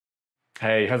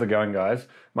Hey, how's it going, guys?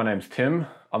 My name's Tim.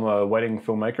 I'm a wedding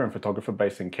filmmaker and photographer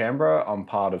based in Canberra. I'm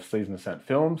part of Season Ascent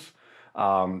Films.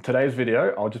 Today's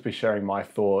video, I'll just be sharing my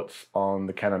thoughts on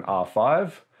the Canon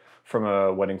R5 from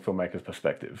a wedding filmmaker's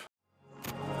perspective.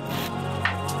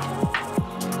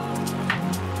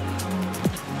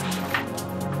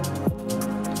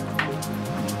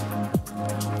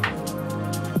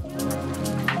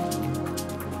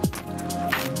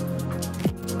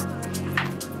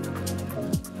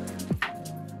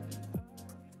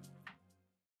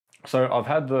 So I've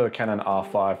had the Canon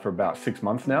R5 for about 6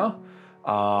 months now,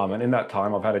 and in that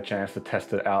time I've had a chance to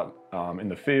test it out in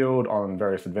the field on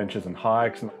various adventures and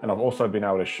hikes, and I've also been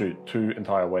able to shoot 2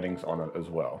 entire weddings on it as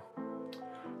well.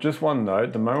 Just one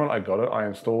note, the moment I got it, I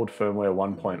installed firmware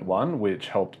 1.1, which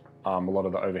helped a lot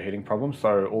of the overheating problems,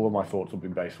 so all of my thoughts will be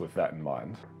based with that in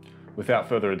mind. Without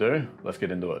further ado, let's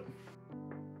get into it.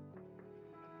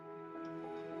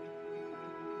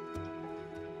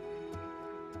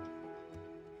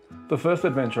 The first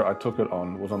adventure I took it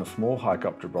on was on a small hike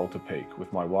up Gibraltar Peak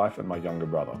with my wife and my younger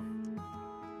brother.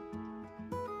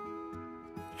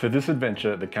 For this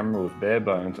adventure, the camera was bare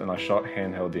bones and I shot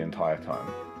handheld the entire time.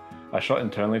 I shot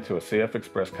internally to a CF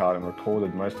Express card and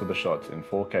recorded most of the shots in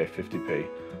 4K 50p,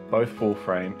 both full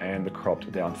frame and the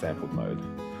cropped downsampled mode.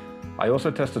 I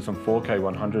also tested some 4K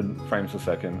 100 frames per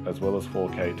second as well as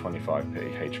 4K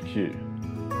 25p HQ.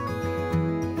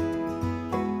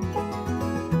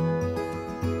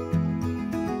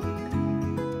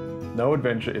 No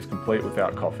adventure is complete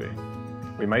without coffee.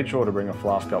 We made sure to bring a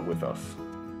flask up with us.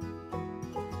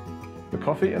 The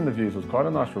coffee and the views was quite a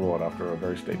nice reward after a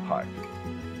very steep hike.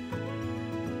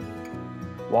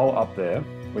 While up there,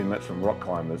 we met some rock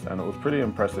climbers and it was pretty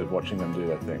impressive watching them do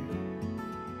their thing.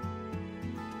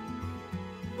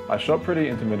 I shot pretty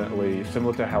intermittently,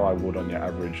 similar to how I would on your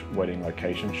average wedding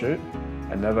location shoot,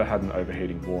 and never had an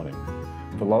overheating warning.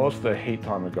 The lowest the heat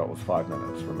timer got was 5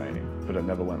 minutes remaining, but it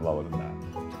never went lower than that.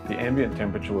 The ambient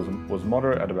temperature was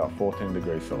moderate at about 14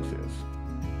 degrees Celsius.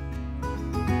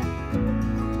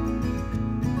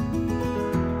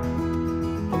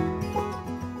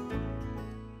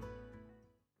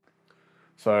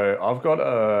 So I've got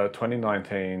a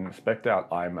 2019 spec'd out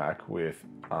iMac with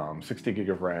 60 gig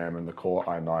of RAM and the Core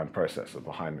i9 processor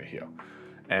behind me here.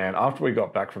 And after we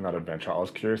got back from that adventure, I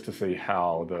was curious to see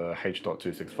how the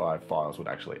H.265 files would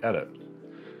actually edit.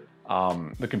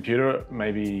 The computer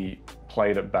maybe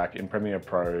played it back in Premiere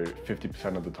Pro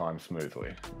 50% of the time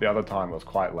smoothly. The other time it was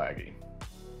quite laggy.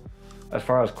 As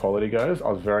far as quality goes, I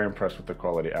was very impressed with the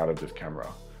quality out of this camera,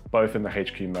 both in the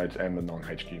HQ modes and the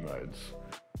non-HQ modes.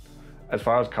 As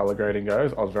far as color grading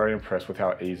goes, I was very impressed with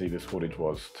how easy this footage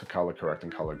was to color correct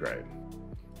and color grade.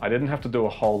 I didn't have to do a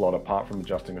whole lot apart from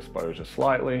adjusting exposure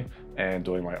slightly and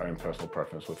doing my own personal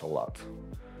preference with a LUT.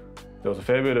 There was a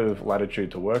fair bit of latitude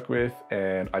to work with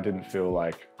and I didn't feel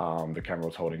like the camera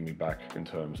was holding me back in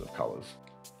terms of colors.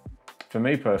 For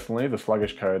me personally, the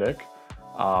sluggish codec,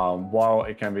 while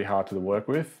it can be hard to work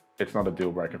with, it's not a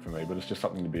deal breaker for me, but it's just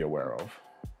something to be aware of.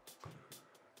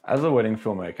 As a wedding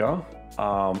filmmaker,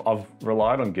 I've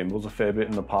relied on gimbals a fair bit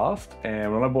in the past,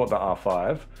 and when I bought the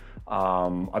R5,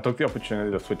 I took the opportunity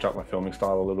to switch up my filming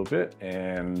style a little bit,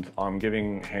 and I'm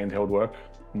giving handheld work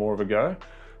more of a go.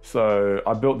 So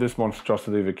I built this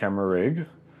monstrosity of a camera rig,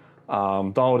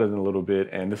 dialed it in a little bit,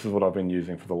 and this is what I've been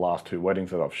using for the last 2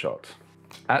 weddings that I've shot.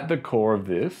 At the core of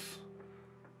this,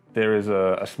 there is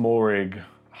a Smallrig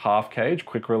half cage,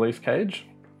 quick release cage.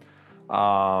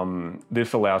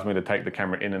 This allows me to take the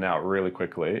camera in and out really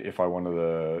quickly if I wanted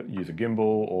to use a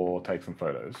gimbal or take some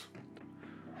photos.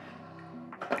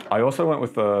 I also went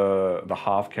with the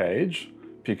half cage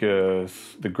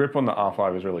because the grip on the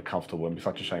R5 is really comfortable and it'd be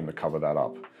such a shame to cover that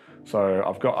up. So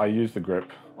I used the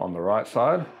grip on the right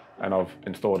side and I've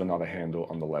installed another handle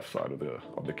on the left side of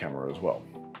the camera as well.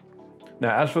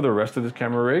 Now, as for the rest of this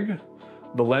camera rig,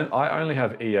 I only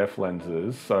have EF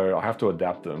lenses, so I have to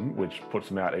adapt them, which puts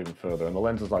them out even further. And the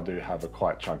lenses I do have are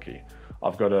quite chunky.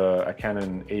 I've got a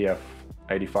Canon EF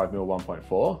 85mm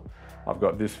 1.4. I've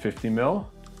got this 50mm,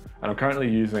 and I'm currently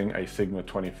using a Sigma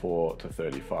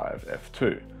 24-35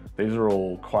 f2. These are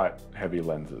all quite heavy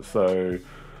lenses. So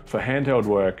for handheld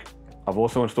work, I've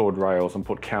also installed rails and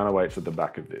put counterweights at the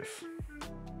back of this.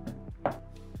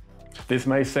 This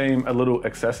may seem a little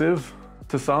excessive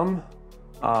to some,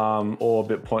 or a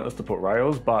bit pointless to put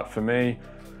rails, but for me,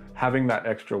 having that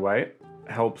extra weight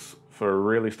helps for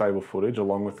really stable footage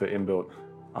along with the inbuilt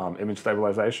image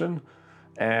stabilization.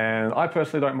 And I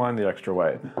personally don't mind the extra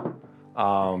weight.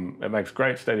 It makes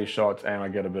great steady shots and I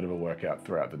get a bit of a workout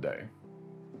throughout the day.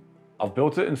 I've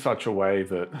built it in such a way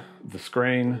that the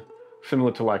screen,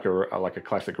 similar to like a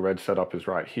classic RED setup, is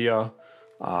right here.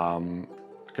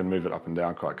 I can move it up and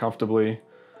down quite comfortably.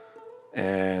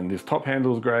 And this top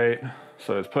handle is great,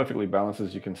 so it's perfectly balanced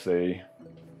as you can see.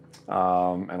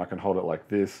 And I can hold it like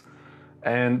this.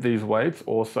 And these weights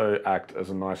also act as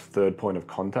a nice third point of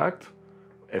contact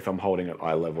if I'm holding at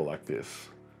eye level like this.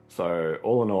 So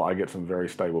all in all, I get some very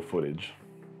stable footage.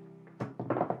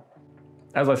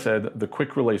 As I said, the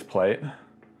quick release plate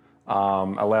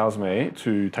allows me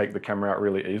to take the camera out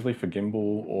really easily for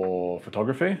gimbal or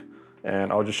photography.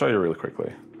 And I'll just show you really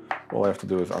quickly. All I have to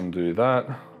do is undo that,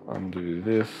 undo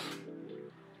this,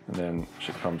 and then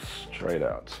it comes straight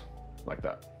out like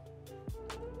that.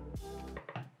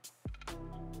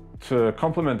 To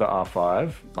complement the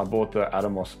R5, I bought the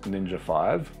Atomos Ninja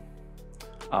 5,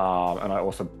 and I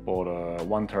also bought a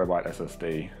 1TB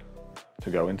SSD to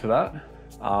go into that.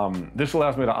 This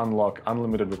allows me to unlock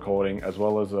unlimited recording as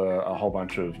well as a whole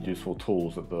bunch of useful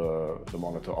tools that the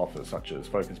monitor offers, such as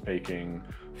focus peaking,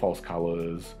 false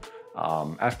colors,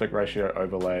 aspect ratio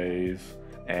overlays,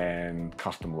 and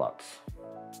custom LUTs.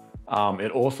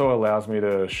 It also allows me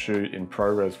to shoot in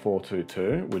ProRes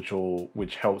 422,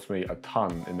 which helps me a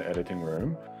ton in the editing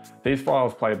room. These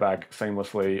files play back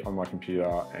seamlessly on my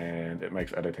computer and it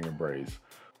makes editing a breeze.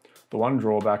 The one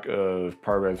drawback of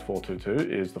ProRes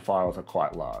 422 is the files are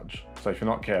quite large. So if you're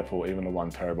not careful, even a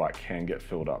 1TB can get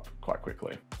filled up quite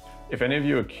quickly. If any of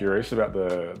you are curious about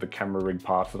the camera rig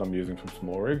parts that I'm using from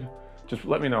Smallrig, just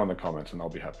let me know in the comments and I'll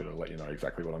be happy to let you know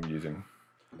exactly what I'm using.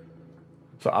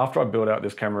 So after I build out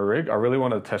this camera rig, I really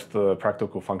want to test the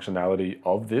practical functionality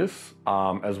of this,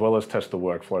 as well as test the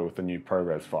workflow with the new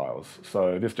ProRes files.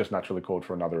 So this just naturally called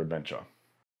for another adventure.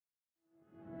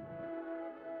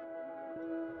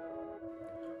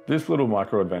 This little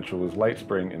micro adventure was late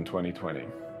spring in 2020.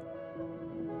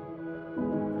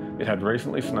 It had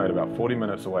recently snowed about 40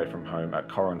 minutes away from home at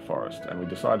Corin Forest, and we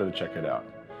decided to check it out.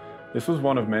 This was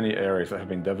one of many areas that had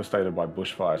been devastated by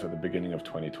bushfires at the beginning of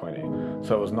 2020,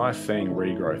 so it was nice seeing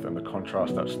regrowth and the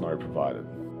contrast that snow provided.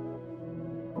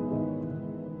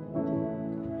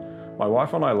 My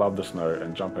wife and I love the snow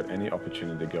and jump at any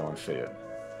opportunity to go and see it.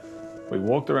 We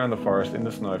walked around the forest in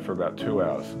the snow for about 2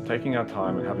 hours, taking our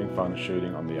time and having fun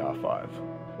shooting on the R5.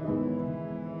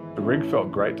 The rig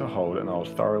felt great to hold and I was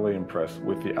thoroughly impressed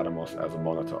with the Atomos as a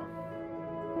monitor.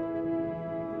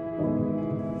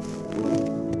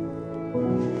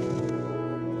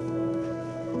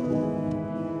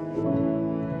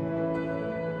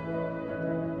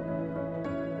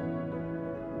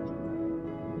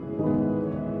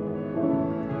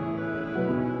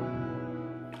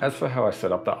 As for how I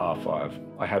set up the R5,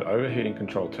 I had overheating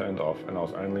control turned off and I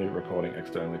was only recording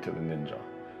externally to the Ninja.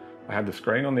 I had the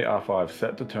screen on the R5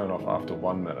 set to turn off after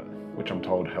 1 minute, which I'm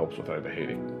told helps with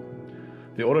overheating.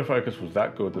 The autofocus was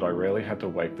that good that I rarely had to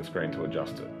wake the screen to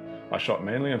adjust it. I shot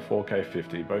mainly in 4K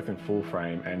 50, both in full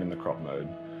frame and in the crop mode.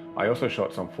 I also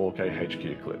shot some 4K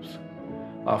HQ clips.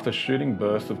 After shooting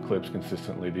bursts of clips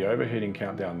consistently, the overheating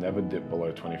countdown never dipped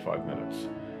below 25 minutes.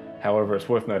 However, it's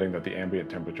worth noting that the ambient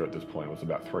temperature at this point was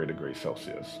about 3 degrees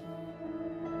Celsius.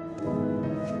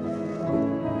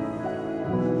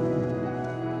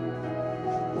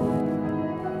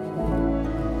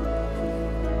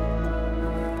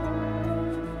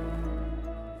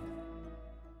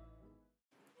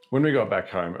 When we got back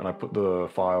home and I put the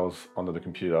files onto the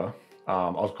computer,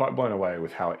 I was quite blown away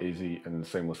with how easy and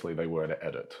seamlessly they were to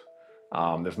edit.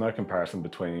 There's no comparison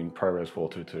between ProRes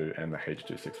 422 and the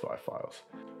H.265 files.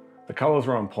 The colors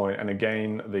were on point, and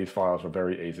again, these files were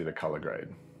very easy to color grade.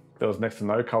 There was next to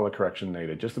no color correction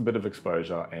needed, just a bit of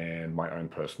exposure and my own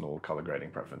personal color grading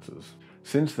preferences.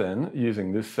 Since then,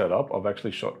 using this setup, I've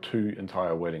actually shot 2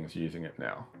 entire weddings using it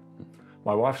now.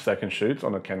 My wife's second shoot's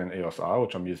on a Canon EOS R,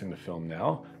 which I'm using to film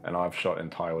now, and I've shot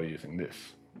entirely using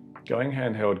this. Going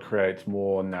handheld creates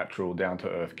more natural,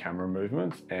 down-to-earth camera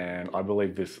movements, and I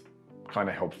believe this kind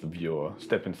of helps the viewer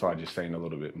step inside your scene a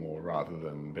little bit more rather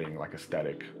than being like a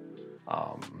static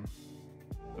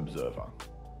observer.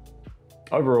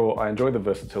 Overall, I enjoy the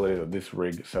versatility that this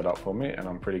rig set up for me, and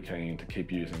I'm pretty keen to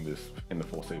keep using this in the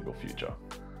foreseeable future.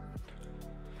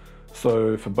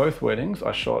 So for both weddings,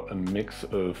 I shot a mix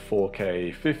of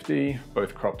 4K 50,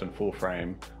 both cropped and full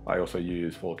frame. I also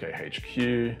used 4K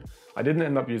HQ. I didn't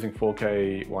end up using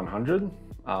 4K 100,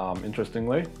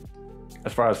 interestingly.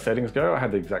 As far as settings go, I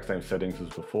had the exact same settings as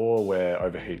before, where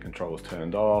overheat control was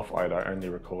turned off. I had only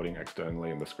recording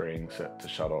externally and the screen set to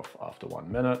shut off after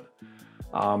 1 minute.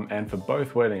 And for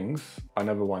both weddings, I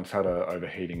never once had an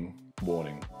overheating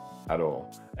warning at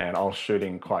all. And I was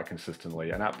shooting quite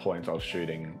consistently, and at points I was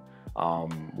shooting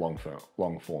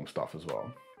long form stuff as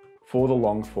well. For the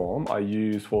long form, I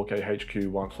used 4K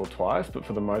HQ once or twice, but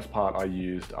for the most part I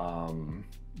used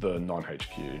the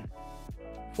non-HQ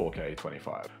 4K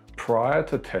 25. Prior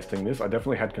to testing this, I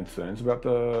definitely had concerns about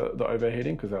the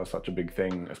overheating because that was such a big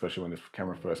thing, especially when this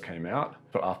camera first came out.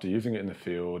 But after using it in the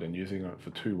field and using it for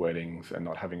 2 weddings and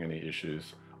not having any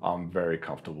issues, I'm very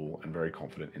comfortable and very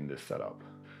confident in this setup.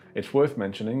 It's worth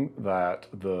mentioning that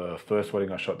the first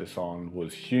wedding I shot this on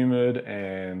was humid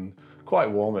and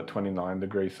quite warm at 29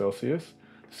 degrees Celsius.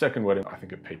 The second wedding, I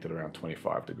think it peaked at around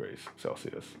 25 degrees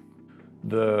Celsius.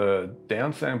 The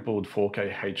downsampled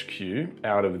 4K HQ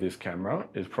out of this camera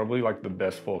is probably like the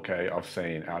best 4K I've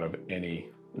seen out of any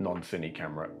non-cine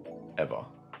camera ever.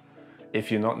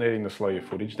 If you're not needing to slow your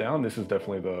footage down, this is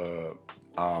definitely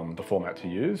the format to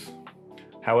use.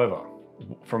 However,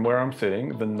 from where I'm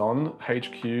sitting, the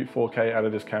non-HQ 4K out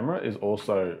of this camera is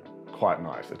also quite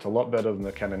nice. It's a lot better than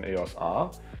the Canon EOS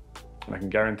R. And I can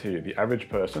guarantee you, the average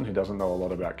person who doesn't know a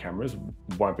lot about cameras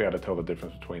won't be able to tell the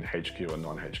difference between HQ and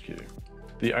non-HQ.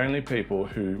 The only people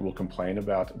who will complain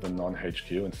about the non-HQ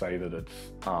and say that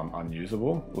it's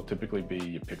unusable will typically be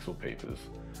your pixel peepers.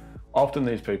 Often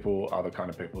these people are the kind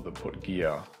of people that put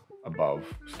gear above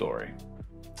story.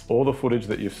 All the footage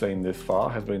that you've seen this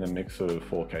far has been a mix of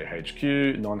 4K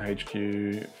HQ, non-HQ,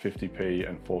 50p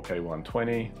and 4K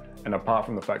 120. And apart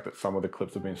from the fact that some of the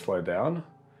clips have been slowed down,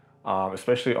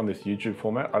 especially on this YouTube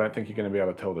format, I don't think you're going to be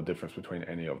able to tell the difference between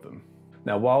any of them.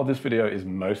 Now, while this video is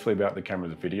mostly about the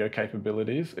camera's video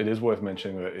capabilities, it is worth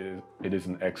mentioning that it is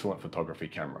an excellent photography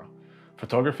camera.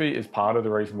 Photography is part of the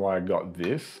reason why I got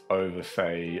this over,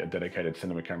 say, a dedicated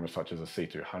cinema camera such as a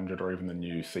C200 or even the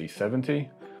new C70.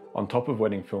 On top of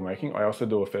wedding filmmaking, I also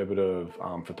do a fair bit of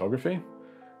photography.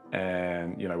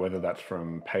 And, you know, whether that's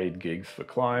from paid gigs for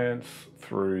clients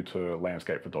through to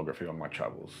landscape photography on my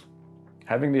travels.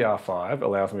 Having the R5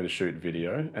 allows me to shoot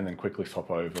video and then quickly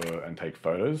swap over and take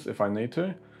photos if I need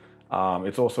to.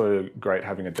 It's also great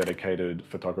having a dedicated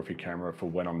photography camera for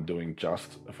when I'm doing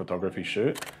just a photography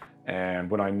shoot. And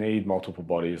when I need multiple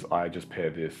bodies, I just pair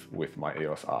this with my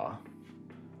EOS R.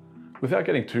 Without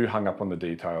getting too hung up on the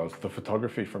details, the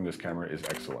photography from this camera is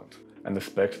excellent. And the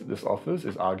specs that this offers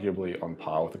is arguably on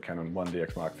par with the Canon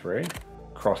 1DX Mark III,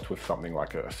 crossed with something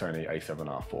like a Sony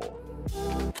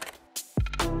A7R4.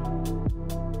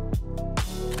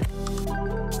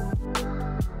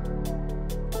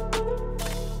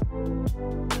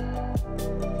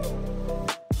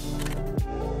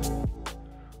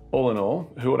 All in all,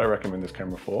 who would I recommend this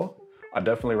camera for? I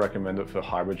definitely recommend it for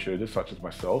hybrid shooters such as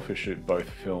myself who shoot both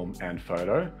film and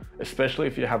photo, especially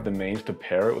if you have the means to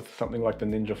pair it with something like the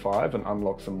Ninja 5 and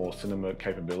unlock some more cinema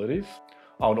capabilities.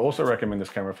 I would also recommend this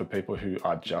camera for people who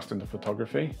are just into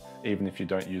photography, even if you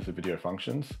don't use the video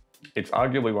functions. It's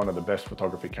arguably one of the best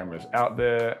photography cameras out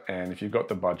there, and if you've got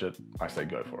the budget, I say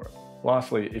go for it.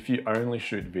 Lastly, if you only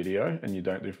shoot video and you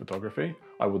don't do photography,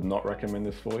 I would not recommend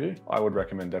this for you. I would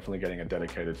recommend definitely getting a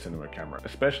dedicated cinema camera,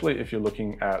 especially if you're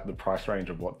looking at the price range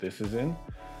of what this is in.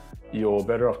 You're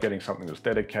better off getting something that's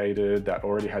dedicated, that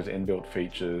already has inbuilt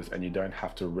features, and you don't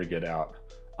have to rig it out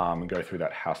and go through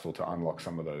that hassle to unlock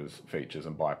some of those features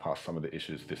and bypass some of the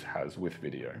issues this has with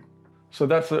video. So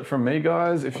that's it from me,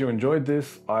 guys. If you enjoyed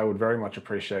this, I would very much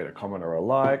appreciate a comment or a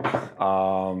like.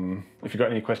 If you've got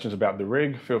any questions about the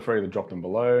rig, feel free to drop them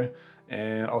below,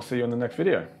 and I'll see you in the next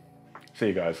video. See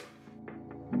you guys.